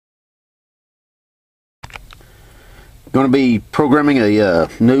Going to be programming a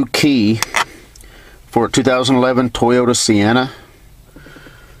new key for a 2011 Toyota Sienna.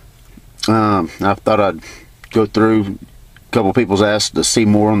 I thought I'd go through. A couple people's asked to see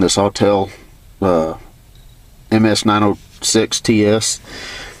more on this Autel MS906TS,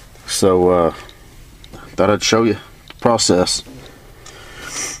 so thought I'd show you the process.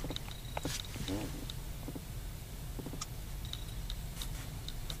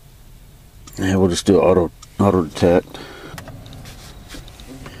 Yeah, we'll just do auto detect.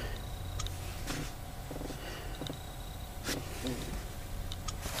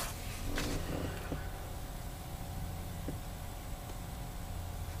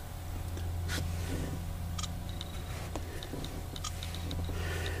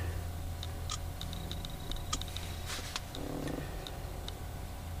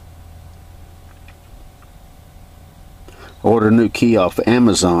 Ordered a new key off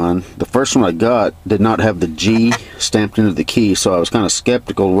Amazon. The first one I got did not have the G stamped into the key, so I was kind of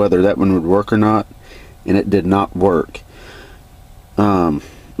skeptical whether that one would work or not, and it did not work. I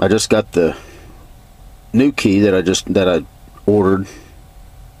just got the new key that I ordered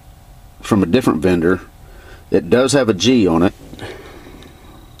from a different vendor. It does have a G on it.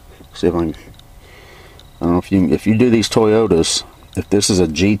 See if I don't know if you do these Toyotas, if this is a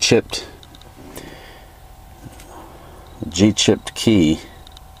G-chipped key.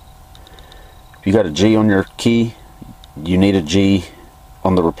 If you got a G on your key, you need a G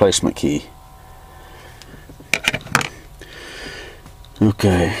on the replacement key.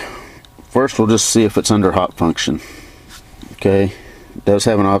 Okay, first we'll just see if it's under hot function. Okay, it does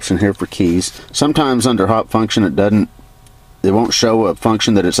have an option here for keys. Sometimes under hot function it won't show a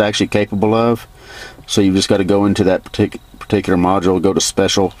function that it's actually capable of, so you just got to go into that particular module, go to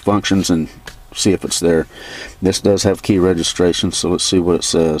special functions, and see if it's there. This does have key registration, so let's see what it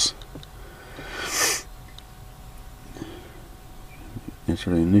says.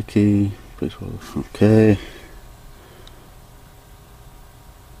 Insert a new key. Please hold. Okay.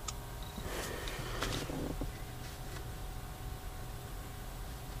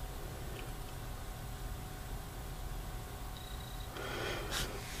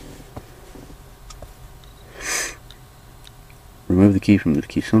 Remove the key from the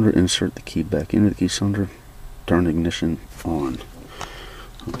key cylinder, insert the key back into the key cylinder, turn ignition on.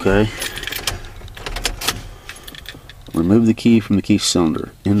 Okay. Remove the key from the key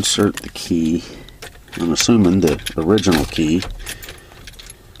cylinder, insert the key, I'm assuming the original key.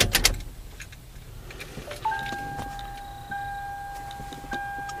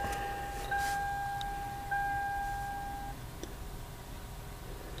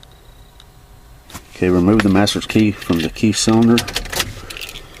 Okay, remove the master's key from the key cylinder.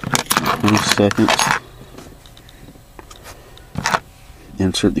 20 seconds.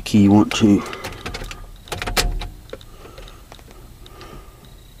 Insert the key you want to.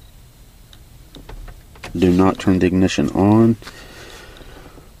 Do not turn the ignition on.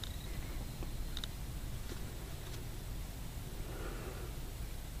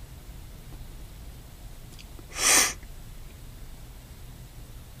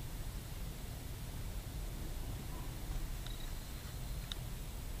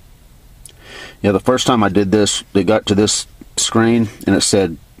 Yeah, the first time I did this, they got to this screen and it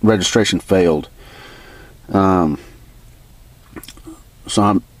said registration failed. So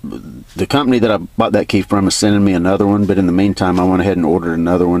the company that I bought that key from is sending me another one, but in the meantime I went ahead and ordered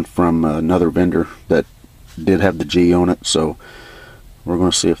another one from another vendor that did have the G on it, so we're going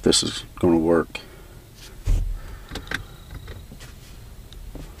to see if this is going to work.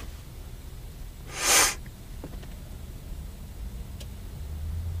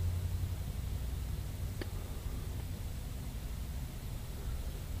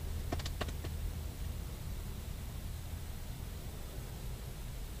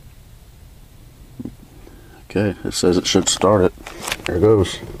 Okay, it says it should start it. There it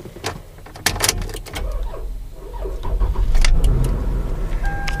goes.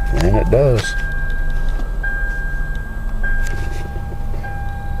 And it does.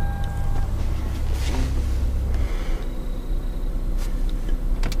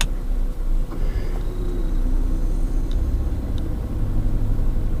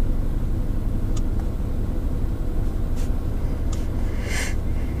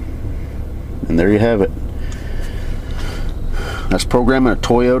 And there you have it. That's programming a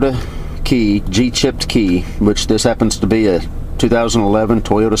Toyota key, G-chipped key, which this happens to be a 2011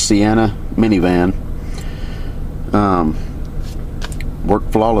 Toyota Sienna minivan.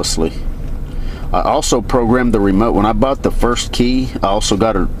 Worked flawlessly. I also programmed the remote. When I bought the first key, I also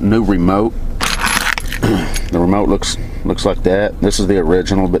got a new remote. The remote looks like that. This is the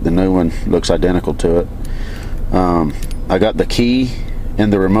original, but the new one looks identical to it. I got the key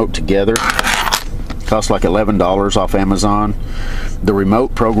and the remote together. Cost like $11 off Amazon. The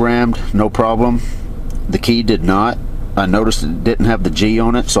remote programmed, no problem. The key did not. I noticed it didn't have the G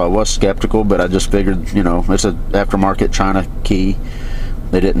on it, so I was skeptical, but I just figured, you know, it's an aftermarket China key.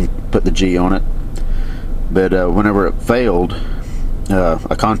 They didn't put the G on it. But whenever it failed,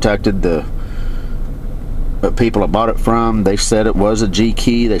 I contacted the people I bought it from. They said it was a G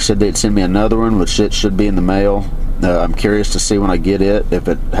key. They said they'd send me another one, which it should be in the mail. I'm curious to see when I get it if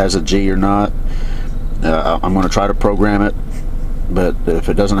it has a G or not. I'm going to try to program it, but if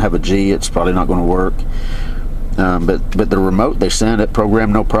it doesn't have a G, it's probably not going to work. But the remote they sent, it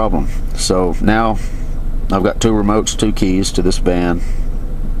programmed no problem. So now I've got 2 remotes, 2 keys to this van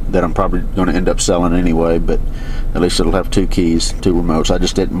that I'm probably going to end up selling anyway, but at least it'll have 2 keys, 2 remotes. I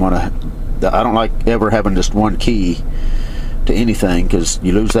just didn't want to, I don't like ever having just one key to anything, because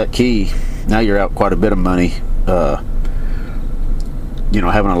you lose that key, now you're out quite a bit of money. You know,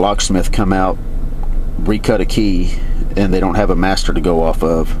 having a locksmith come out, recut a key, and they don't have a master to go off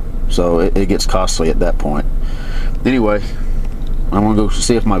of, so it gets costly at that point. Anyway, I'm gonna go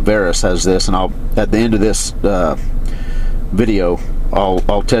see if my Verus has this, and I'll, at the end of this video,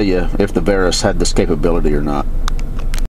 I'll tell you if the Verus had this capability or not.